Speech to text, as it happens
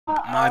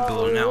My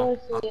build now.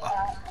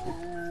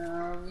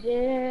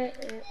 Yeah.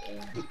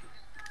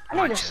 I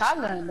My need a chest.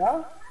 shotgun,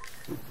 bro.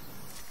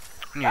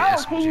 I need an Oh,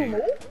 can you SMG.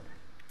 move?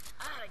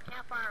 I had a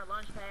campfire,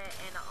 launch pad,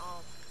 and a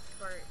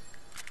bird.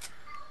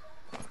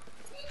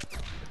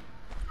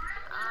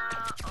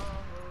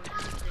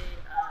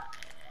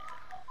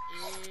 You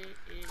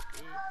say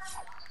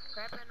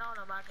crapping on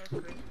him, I can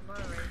Christmas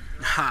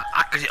race. Ha!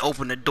 I could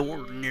open the door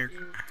in there.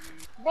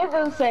 This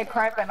dude said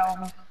crapping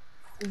on me.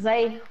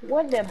 Zay,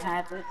 what them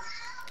happened?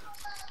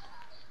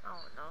 I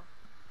don't know.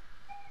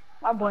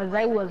 My boy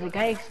Zay was a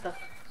gangster.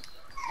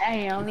 Now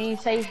he don't even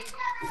say,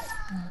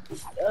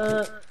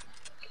 and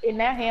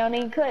now he don't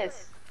even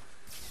cuss.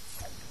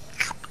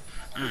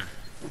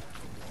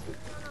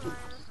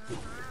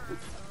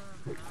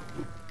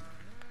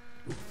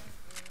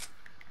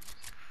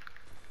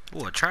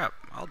 Ooh, a trap.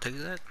 I'll take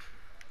that.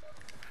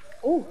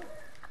 Ooh.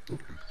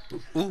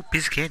 Ooh,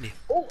 piece of candy.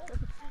 Ooh.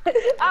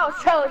 I was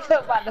so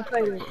about to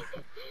say this.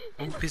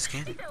 Ooh, piece of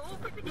candy.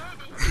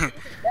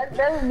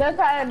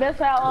 That's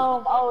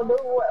how oh dude,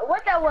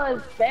 what that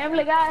was,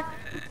 Family Guy?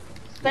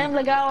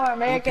 Family Guy or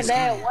American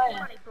Dad,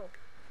 what?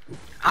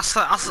 I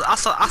saw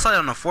it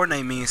on the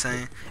Fortnite meme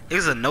saying it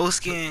was a no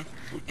skin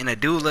and a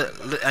dude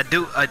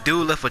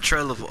left a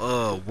trail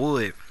of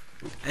wood.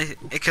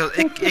 It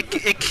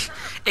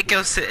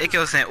kept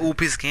saying ooh,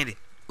 piece of candy.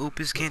 Ooh,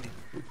 piece of candy.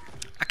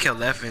 I kept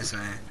laughing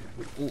saying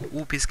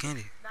ooh, piece of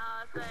candy.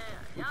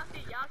 Y'all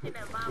see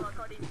that mama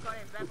Cody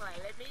back like,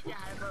 let me drive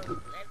the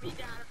boat. Let me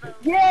drive the boat.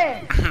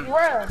 Yeah,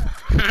 bro.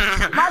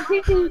 My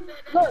TT,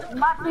 look,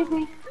 my TT.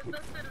 I'm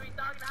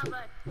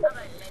like, let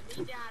me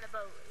drive the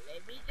boat.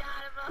 Let me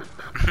drive the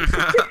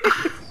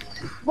boat.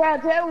 Bro,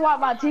 tell me why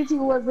my TT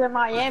was in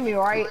Miami,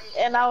 right?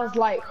 And I was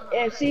like,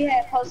 and she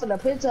had posted a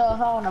picture of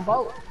her on a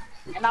boat.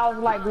 And I was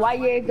like, why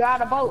you ain't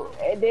got a boat?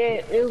 And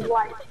then it was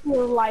like, she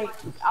was like,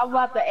 I'm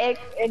about to X.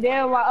 And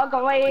then my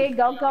uncle Wayne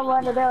don't come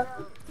under there.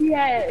 He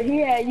had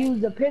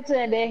used the picture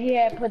and then he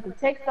had put the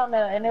text on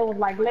there and it was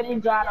like, let me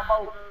drive the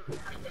boat.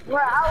 Bro,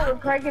 I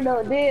was cracking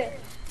up then.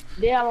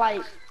 Then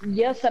like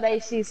yesterday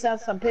she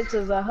sent some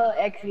pictures of her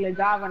actually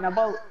driving a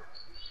boat.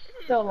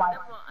 So like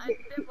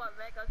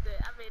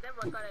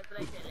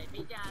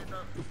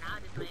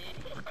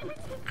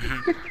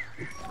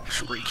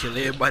Street kill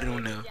everybody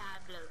on there.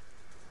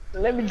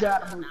 let me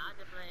drive the boat.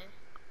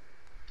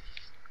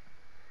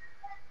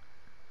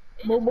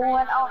 Move on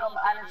him,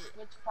 I just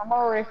switched from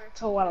a riff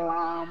to a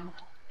llama.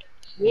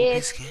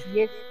 Yes,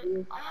 yes.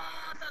 Oh, I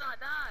thought I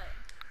died.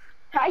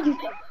 How you Hi,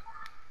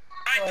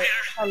 Peter.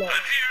 hello. I'm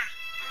here.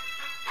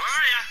 Where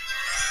are ya?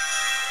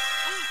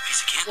 Ooh,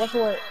 piece of candy. What's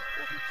what?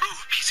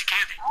 Ooh, piece of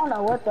candy. I don't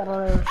know what that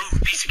is. Ooh,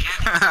 piece of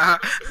candy.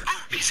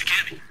 Ooh, piece of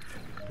candy.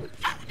 Ooh,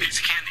 piece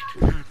of candy.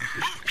 Ooh,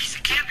 piece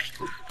of candy.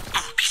 Ooh,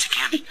 piece of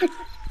candy. Ooh,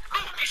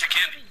 piece of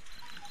candy.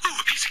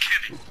 Ooh, piece of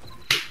candy.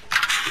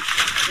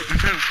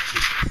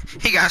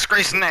 He got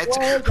straight snatched.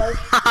 Where is it? I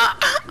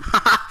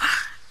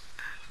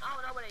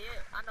don't know where they is.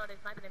 I know they're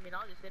sniping at me.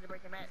 I'll just sit and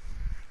break him at.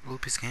 Ooh,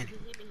 piece of candy. He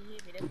hit me.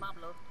 That's my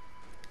blow.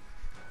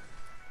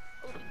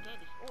 Oh, piece of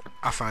candy. Oh.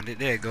 I found it.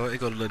 There it go. It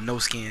go to the no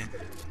skin.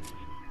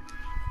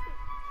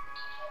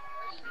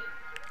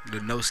 The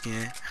no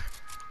skin.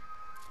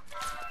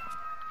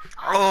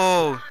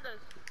 Oh.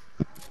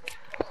 I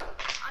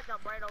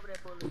jumped right over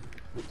that bullet.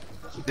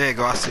 There you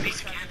go. I see.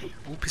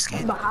 Ooh, piece of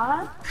candy.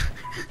 Behind?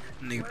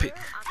 Nigga pick. Ooh,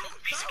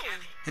 piece of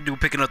candy. That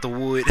dude picking up the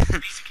wood.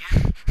 Piece of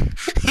candy.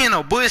 He in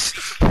a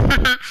bush.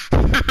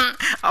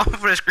 I'm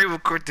finna scream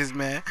record this,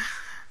 man.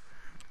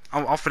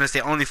 I'm finna say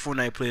only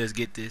Fortnite players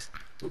get this.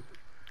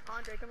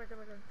 Andre, come here.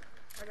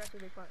 I got you,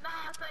 big fun. Nah,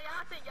 so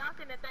y'all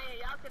seen the thing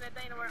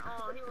where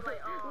he was like,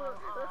 y'all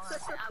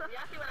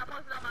see what I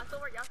posted on my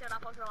story? Y'all see what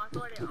I posted on my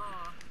story? Y'all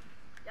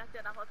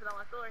see what I posted on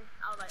my story?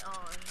 I was like,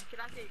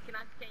 can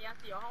y'all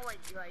see your homework?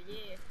 You like,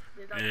 yeah.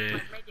 Just like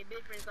make a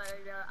difference,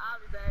 like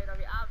obvious, it'll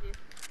be obvious.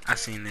 I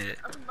seen that.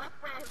 My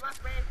friend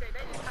said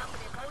they just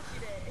copied and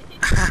posted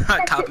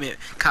that.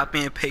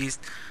 Copy and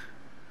paste.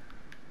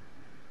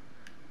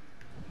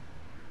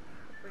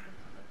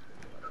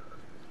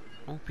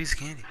 Oh, piece of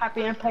candy.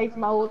 Copy and paste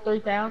mode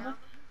 3000. Oh,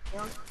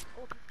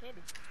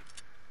 candy.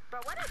 Bro,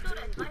 what they do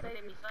that sniping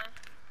at me, son?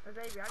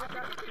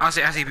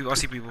 Xavier, I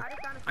see people.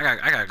 I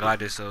got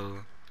gliders, so.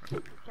 Can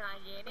I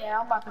get it? Yeah,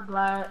 I'm about to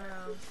glide.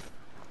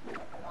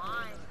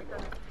 Why?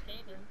 Because it's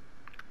candy.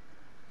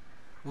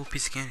 Ooh,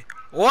 piece of candy.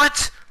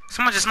 What?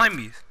 Someone just sniped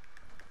me.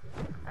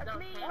 That's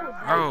me.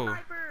 Bro,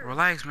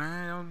 relax,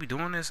 man. Don't be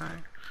doing this,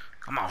 man.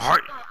 I'm a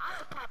heart. I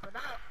was popping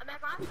out. I mean,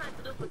 I was trying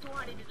to do for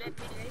 200, just let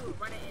me, he was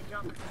running and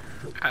jumping.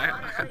 I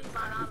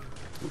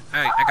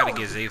gotta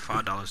get Zay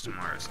 $5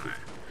 tomorrow, son.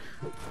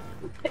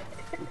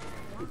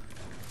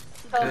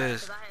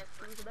 Cause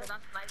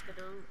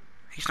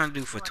he's trying to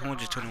do for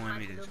 221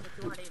 meters.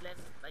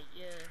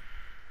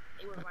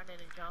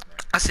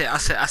 I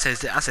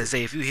said,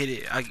 Zay, if you hit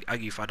it, I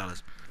give you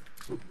 $5.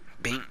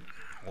 Bing.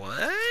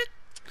 What?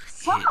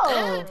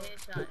 Oh.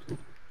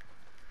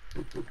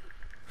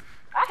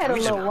 I had a We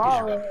should- little we raw.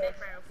 should- That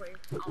friend real quick.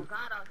 Oh God,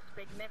 I was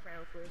expecting that friend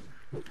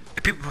real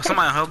quick. People,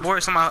 somebody on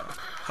hoverboard, somebody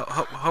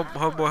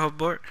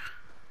hoverboard.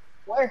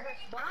 Where?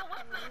 But I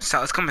wasn't.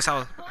 South, it's coming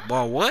south.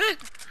 Boy, what?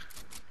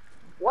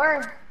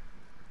 Where?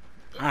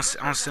 I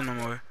don't see no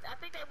more. I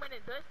think they went in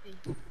Dusty.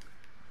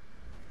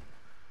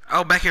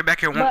 Oh, back here,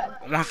 But-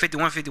 150,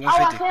 150, Oh, I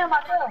 150. see him.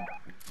 I see him.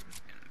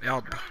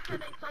 Y'all, Because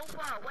they so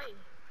far away.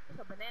 It's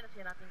a banana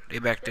skin, I think. they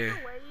back There's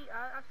there. a way,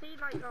 I've seen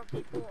like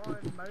people on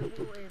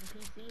mobile and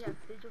PC have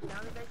digital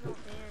sound effects on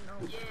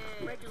and Yeah.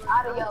 regular.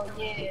 Audio,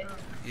 yeah.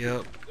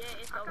 Yep. Yeah,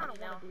 it's I over kind of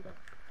now. want to do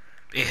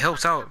that. It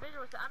helps out.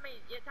 Visual, I mean,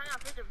 yeah, turn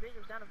out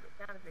visual sound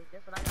effects.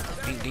 That's what I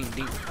got. Ding, ding,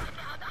 ding.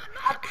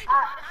 I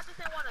just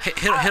didn't want to.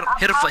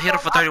 Hit him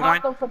for 31. I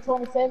popped him for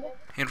 27.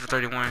 Hit him for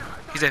 31.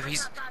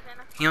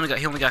 He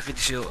only got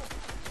 50 shield.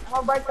 I'm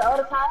gonna break the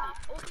other side.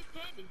 Oh, he's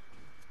candy.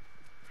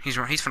 He's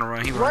finna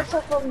run. He run. Rush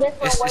him from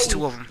different It's ways.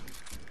 two of them.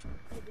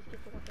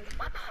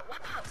 Watch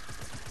out.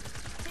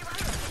 He right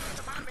here. He's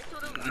the bottom of two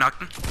dudes.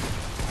 Knocked him.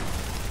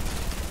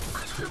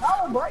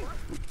 Oh, break.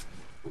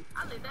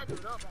 I lit that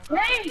dude up on.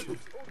 Hey!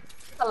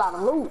 That's a lot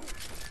of loot.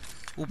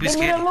 Ooh, piece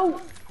Give of me the candy.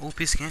 loot. Ooh,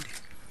 piece of candy.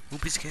 Ooh,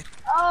 piece of candy.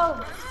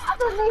 Oh, I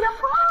just need a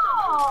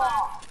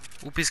ball.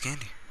 Ooh, piece of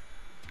candy.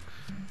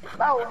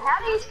 Bro,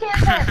 how these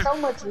kids have so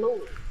much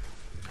loot?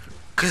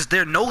 Cause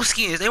they're no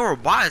skins. They were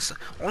bots.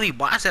 Only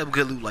bots have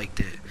good loot like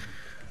that.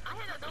 I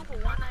hit a dude for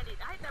 190.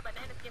 I hit that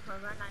banana skin for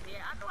 198.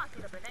 I know I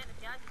see the banana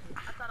skin.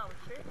 I thought I was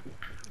tripping.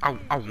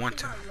 I want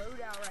to. My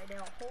loadout right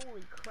now,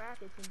 holy crap,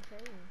 it's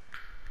insane.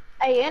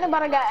 Hey,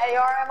 anybody got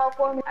AR ammo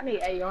for me? I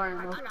need AR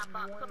ammo. I got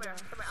five. Come here.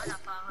 I got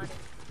 500.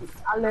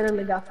 I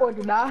literally got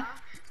 49.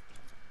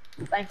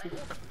 Thank you.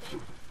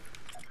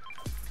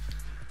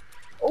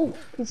 Oh,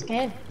 piece of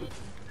candy.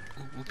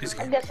 Ooh, piece of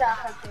I candy. guess I'll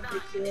have to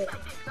do shit.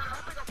 Don't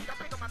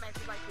pick up my man.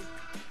 It's like this.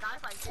 Nah,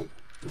 it's like this.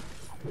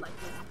 It's like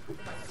this.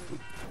 It's like this.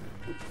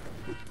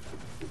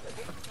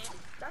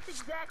 That's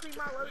exactly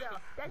my loadout.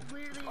 That's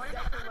literally Oh, the yeah,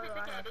 exact let same me loadout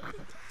I have. think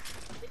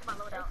it's my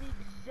That's loadout. the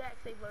exact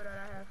same loadout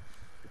I have.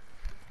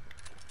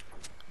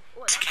 Oh,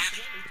 that's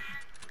candy.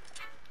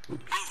 Ooh,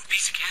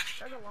 piece of candy.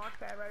 There's a launch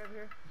pad right over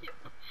here.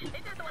 It's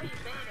just the way he's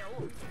saying it.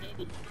 Oh, piece of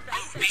candy.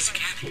 Ooh, piece of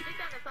candy. He's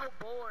sounding so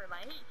bored.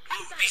 Like, he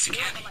Ooh, piece of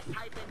sounding bored, candy. but like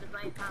typing at the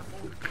same time.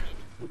 Oh,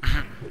 candy.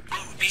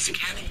 Ooh, piece of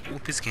candy. Ooh,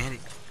 piece of candy.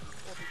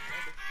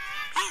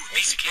 Ooh,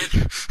 piece of candy.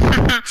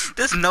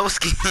 There's no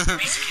skin.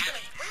 Piece of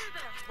candy.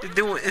 Where is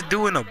that? It's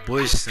doing a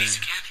bush thing. Piece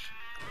of candy.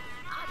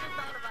 I just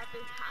thought about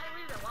this.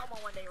 We was in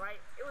Walmart one day, right?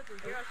 It was this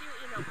girl. She was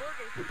eating her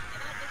burgers, and I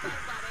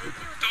just thought about it.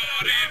 She was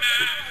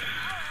Dorime.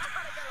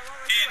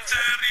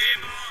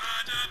 Itarimo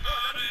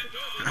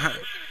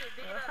adabare.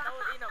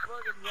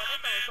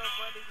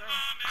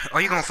 Oh,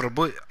 you going for the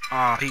bush?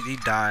 Oh, he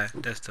died.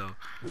 That's tough.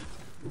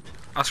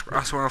 I swear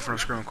I'm finna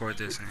screen record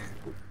this, man.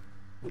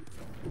 I'm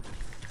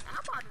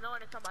already knowing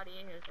there's somebody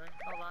in here, so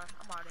no lie.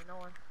 I'm already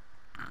knowing.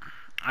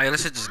 Alright,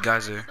 let's hit this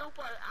geyser. I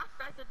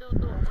sniped the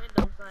dude through a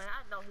window, son.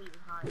 I know he was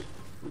hiding.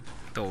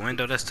 Through a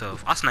window, that's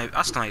tough. I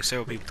sniped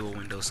several people through a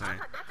window, son.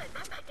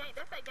 That's that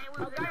game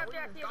we was in. Guy up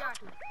there, I see a guy.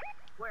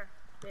 Where?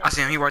 I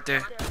see him, he right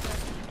there.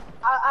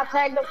 I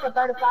tagged him for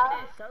 35.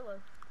 Solo.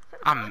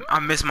 I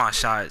miss my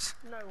shots.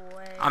 No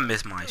way. I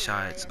miss my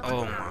shots.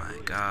 Oh my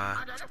god.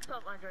 Andre, that's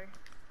tough, Andre.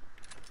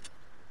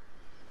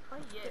 Oh,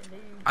 yeah, dude.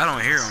 I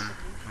don't hear him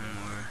no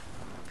more.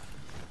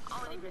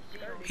 I don't even see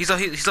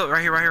him. He's up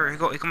right here. He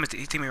come his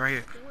teammate right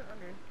here. He went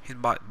under. He's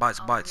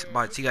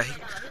bots. He got His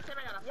teammate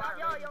got a fire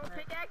Yo, rate, yo, man.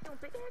 pickaxe, don't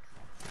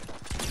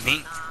pickaxe.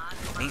 Mink.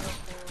 Nah, Mink.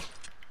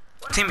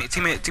 I think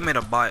Teammate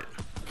a bot.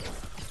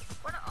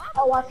 What the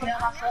Oh, I see him.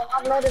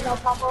 I'm loading on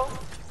Pablo.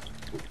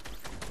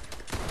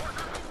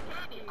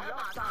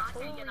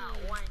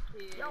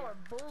 Y'all are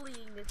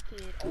bullying this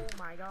kid. Oh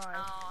my god.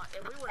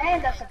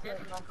 And that's a kill.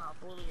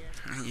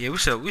 Yeah,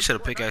 we should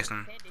have pickaxed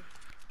him.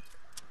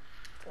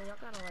 Well, y'all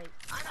kinda like.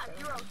 I got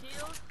 0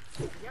 kills.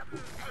 Yep.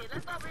 Hey,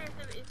 let's go over here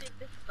and see if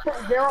this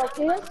is 0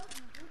 kills?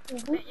 You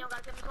don't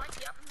got 7 points?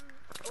 Yep.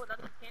 Oh,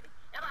 another candy.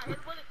 Yep, I hit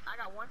a bullet. I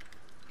got 1.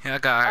 Yeah, I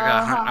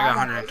got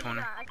 120.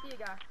 I see a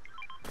guy.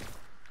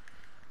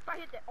 If I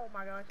hit that, oh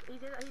my gosh,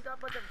 he's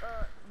up with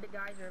the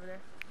guys over there.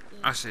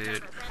 I see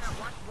it.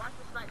 Watch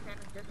the snipe, Tanner.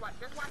 Just watch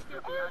kills.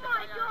 Oh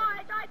my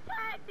god, I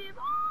tagged him.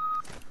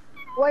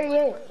 Where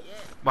you at?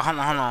 But hold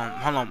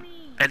on.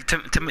 Hey,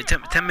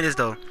 10 minutes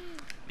though.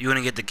 You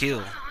gonna get the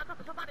kill.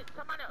 Somebody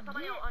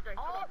Get else, Andre.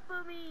 off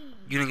of me.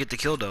 You didn't get the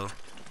kill though.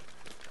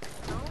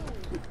 No,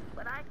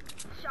 but I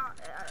shot.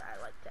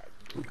 I like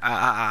tagged.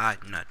 I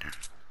nothing.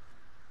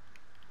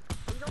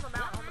 He's on the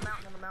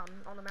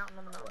mountain.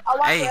 Oh,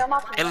 I Hey, see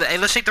him. hey,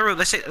 let's shake the roof.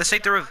 Let's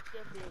shake the roof.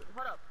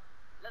 Hold up.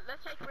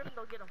 Let's shake the rip and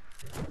go get him.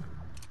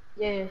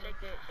 Yeah. Shake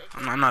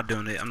that. I'm not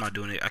doing it.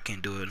 I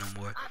can't do it no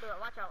more. I do it.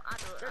 Watch out. I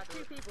do it. There's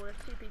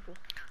two people.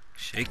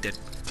 Shake that.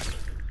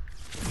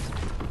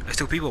 There's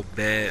 2 people.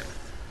 Bad.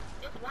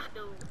 It's one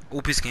dude.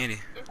 Oh, piece of candy.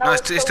 No,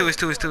 it's two.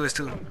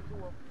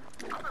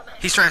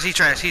 He's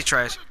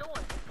trash.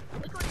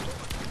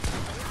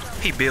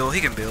 He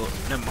can build.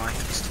 Never mind.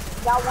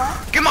 Got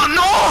one? Come on,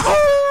 no!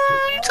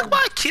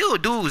 somebody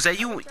killed dudes that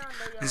you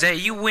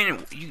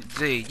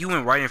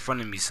went right in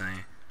front of me,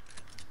 son.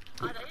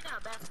 I know you're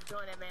not bad for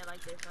doing that man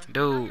like this, son.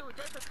 Dude. You was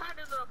just a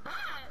tiny little bot.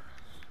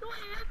 You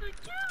ain't have to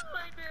kill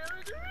like that.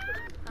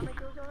 How many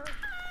kills y'all have?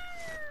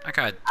 I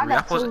got I 3.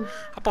 got 2. I'm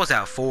supposed to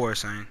have 4,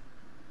 son.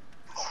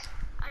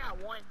 I got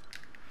 1.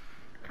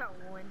 Got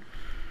one.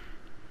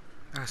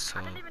 That's so.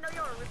 I didn't even know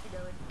y'all were risky though.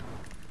 I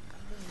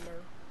didn't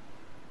know.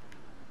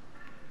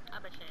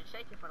 I've been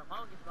shaking for the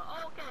longest, but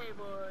okay,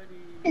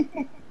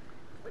 buddy.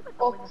 We put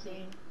the win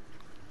scene.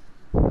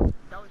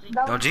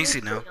 Don't jinx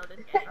it now.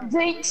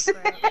 Jinx.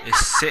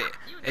 It's sick.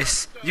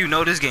 It's you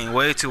know this game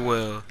way too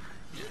well.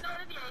 You know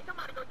this game,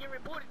 somebody go get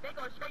rebooted, they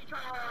go straight try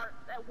hard.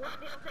 That one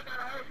hit take out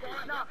a whole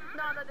squad. No,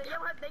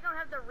 they gonna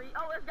have the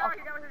Oh, let's go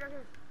here, go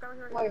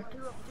here. Where? Two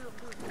of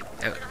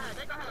them.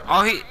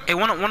 Oh, hey,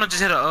 wanna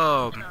just hit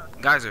a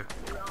geyser.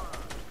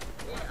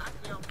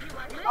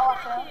 Oh, I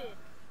fell.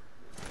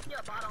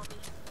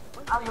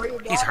 I'm reading.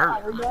 He's hurt.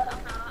 I'm reading.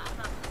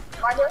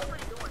 Right here.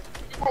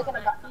 Taking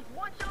a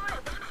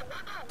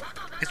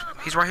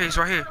He's right here. He's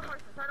right here.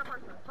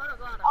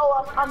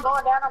 Oh, I'm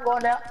going down. I'm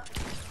going down.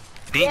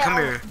 Dean, come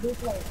here.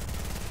 This way.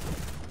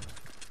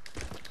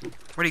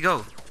 Where'd he go? I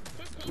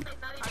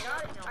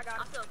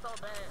got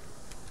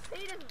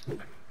it.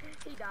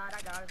 He died.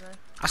 I got it, man.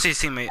 I see his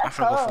teammate. I'm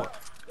finna go for it.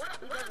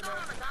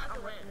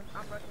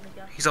 I'm rushing the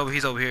guy. He's over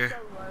here. So low.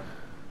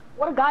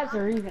 What guys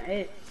are even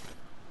at?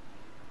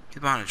 He's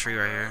behind a tree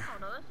right here.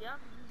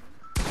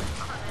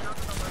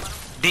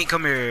 Dean,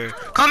 come here.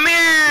 Come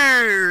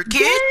here,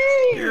 kid.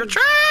 You're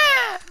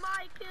trash.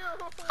 My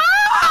kill.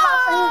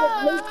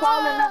 I'm me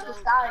crawling up the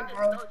sky,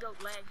 bro. No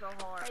joke, lag so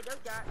hard. Hey,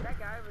 that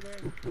guy over there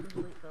is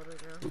elite photo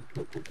now.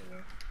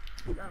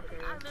 I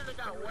literally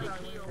got 1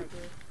 kill.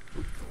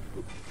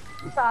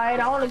 It's alright,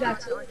 I only got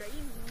 2. Andre,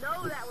 you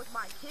know that was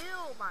my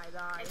kill, my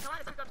guy. Hey,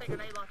 somebody pick up their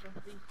grenade launcher,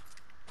 please.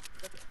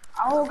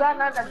 I don't got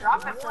nothing to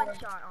drop it for. One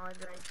shot,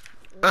 Andre.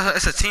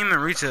 It's a team in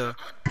retail.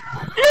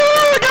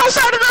 Dude, don't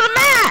start another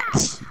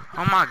match!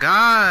 Oh my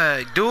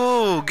god,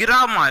 dude, get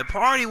out my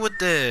party with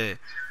that.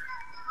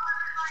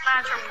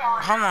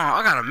 Hold on,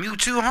 I gotta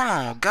mute you. Hold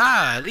on,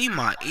 God, leave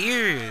my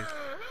ears.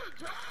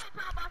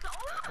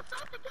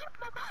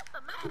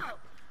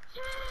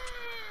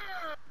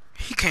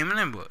 He came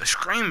in but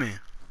screaming.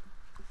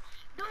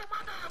 Dude, my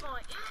doggone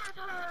ears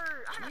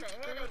hurt. I got a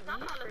headache. I'm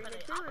not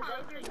listening. I'm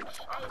not listening.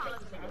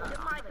 Take the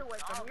mic away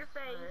from your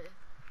face.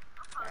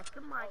 That's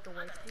the mic away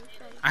from your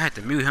face. I had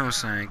to mute him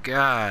saying,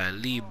 God,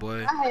 leave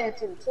boy. I had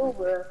to too,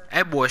 bro.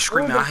 That boy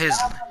screaming out his.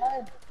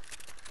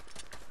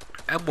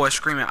 That boy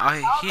screaming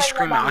out. He's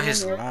screaming out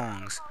his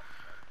lungs.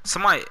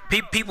 Somebody,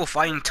 people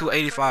fighting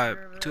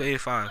 285.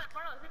 285.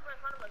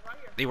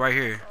 They right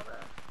here.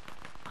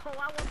 Oh, I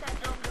want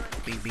that drum gun.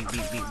 Beat.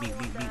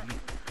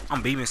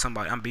 I'm beaming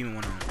somebody. I'm beaming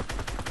one of them.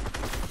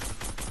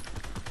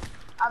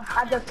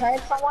 I just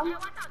tagged someone.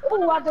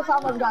 Ooh, I just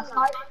almost got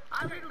sniped.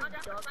 I literally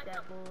ducked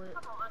that bullet.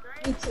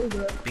 Me too,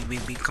 bro.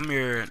 Beat. Come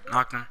here,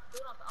 Knockton.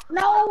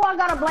 No, I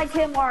got a black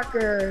hit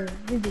marker.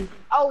 GG.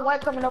 Oh,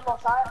 what coming up on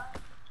side?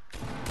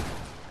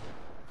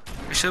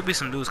 There should be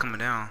some dudes coming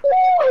down.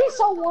 Ooh, he's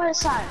so one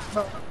shot,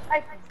 bro.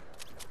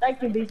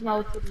 Thank you, Beast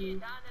Mode.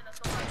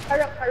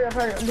 Hurry up.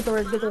 Get the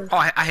rest. Oh,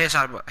 I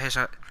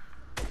headshot.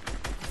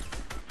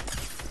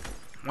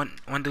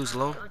 One dude's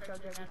low.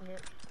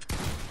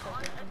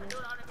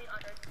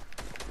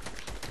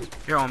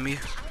 You're on me.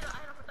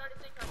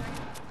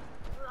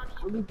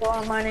 We be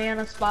throwing money in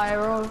a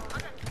spiral.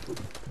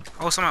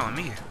 Oh, somebody on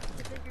me.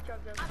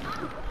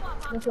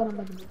 That's what I'm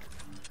gonna do.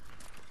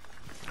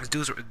 This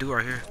dude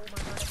right here.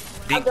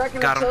 I'm directing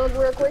the Got him. kills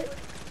real quick.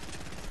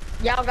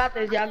 Y'all got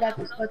this.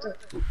 What's up?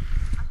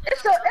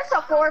 It's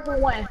a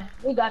 4-1.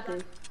 We got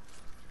this.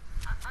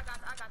 I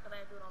got the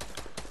last dude on me.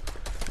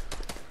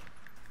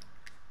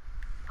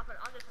 I'm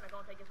just gonna go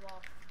and take his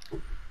wall.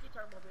 He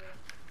turbo build.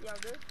 Y'all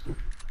good?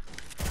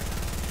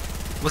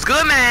 What's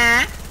good,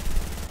 man?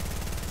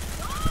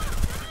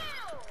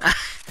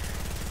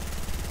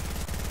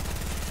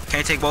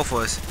 Can't take both of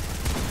us.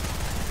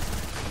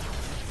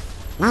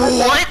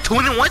 What?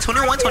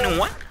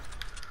 21?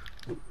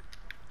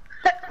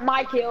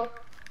 My kill.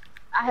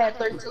 I had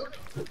 3 too.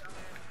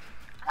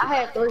 I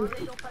had 3.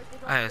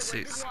 I had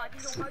 6.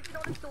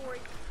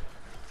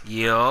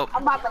 You Yup.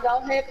 I'm about to go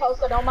ahead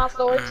post it on my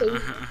story too.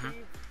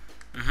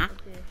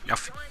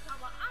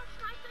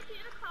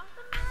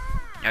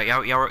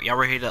 Y'all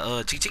ready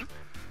to cheating?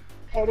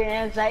 Hey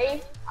then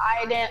Zay.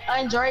 I then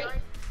Andre.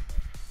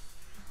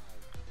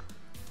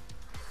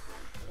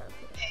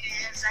 Hey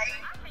then Zay.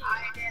 I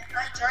then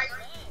Andre.